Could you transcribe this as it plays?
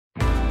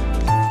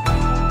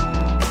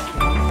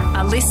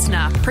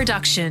listener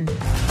production.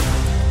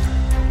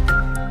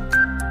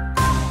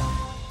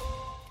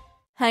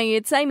 Hey,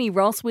 it's Amy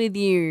Ross with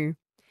you.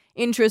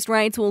 Interest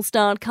rates will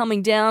start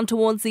coming down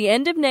towards the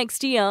end of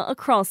next year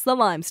across the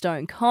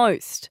Limestone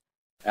Coast.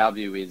 Our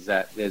view is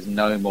that there's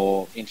no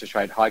more interest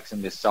rate hikes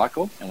in this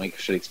cycle, and we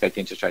should expect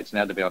interest rates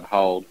now to be on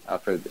hold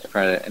for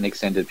an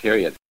extended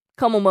period.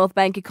 Commonwealth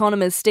Bank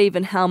economist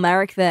Stephen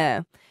Halmarick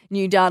there.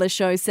 New data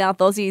shows South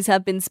Aussies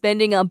have been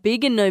spending up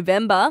big in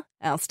November.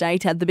 Our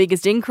state had the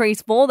biggest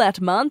increase for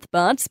that month,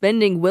 but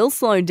spending will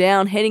slow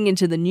down heading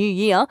into the new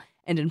year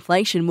and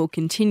inflation will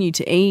continue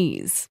to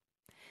ease.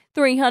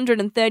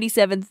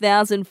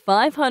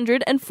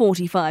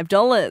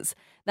 $337,545.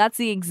 That's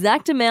the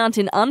exact amount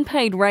in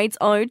unpaid rates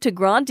owed to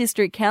Grant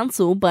District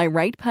Council by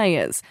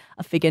ratepayers,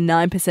 a figure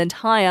 9%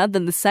 higher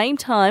than the same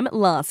time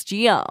last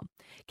year.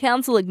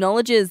 Council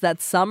acknowledges that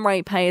some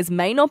ratepayers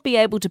may not be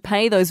able to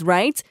pay those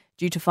rates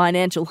due to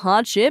financial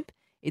hardship.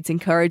 It's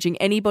encouraging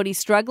anybody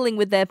struggling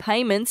with their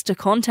payments to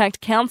contact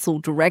Council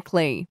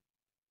directly.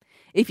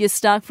 If you're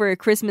stuck for a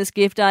Christmas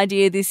gift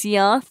idea this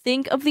year,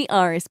 think of the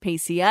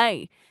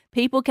RSPCA.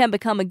 People can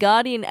become a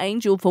guardian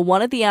angel for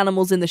one of the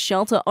animals in the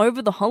shelter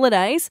over the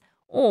holidays,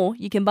 or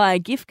you can buy a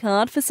gift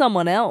card for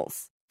someone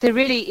else. It's a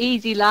really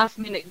easy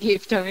last-minute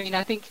gift. I mean,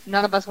 I think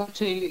none of us want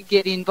to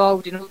get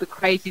involved in all the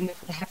craziness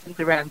that happens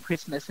around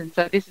Christmas, and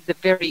so this is a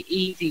very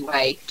easy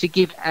way to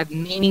give a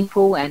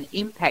meaningful and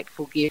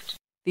impactful gift.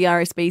 The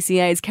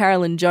RSPCA's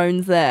Carolyn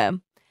Jones there.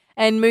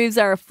 And moves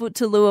are afoot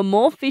to lure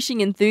more fishing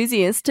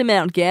enthusiasts to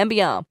Mount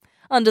Gambier.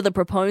 Under the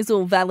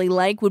proposal, Valley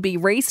Lake would be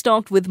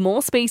restocked with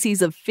more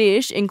species of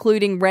fish,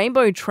 including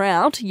rainbow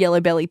trout,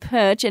 yellow-belly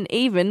perch and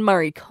even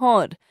Murray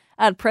cod.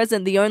 At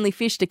present, the only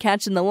fish to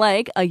catch in the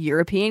lake are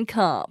European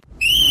carp.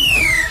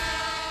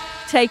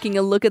 Taking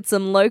a look at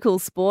some local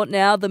sport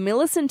now, the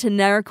Millicent to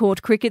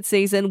Naracoorte cricket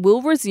season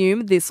will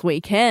resume this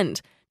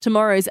weekend.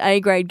 Tomorrow's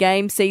A-grade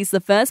game sees the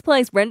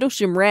first-place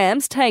Rendlesham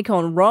Rams take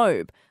on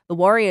Robe. The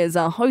Warriors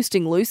are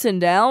hosting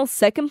Lucindale,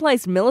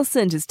 second-place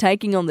Millicent is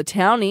taking on the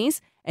Townies,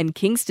 and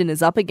Kingston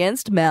is up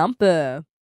against Mount Burr.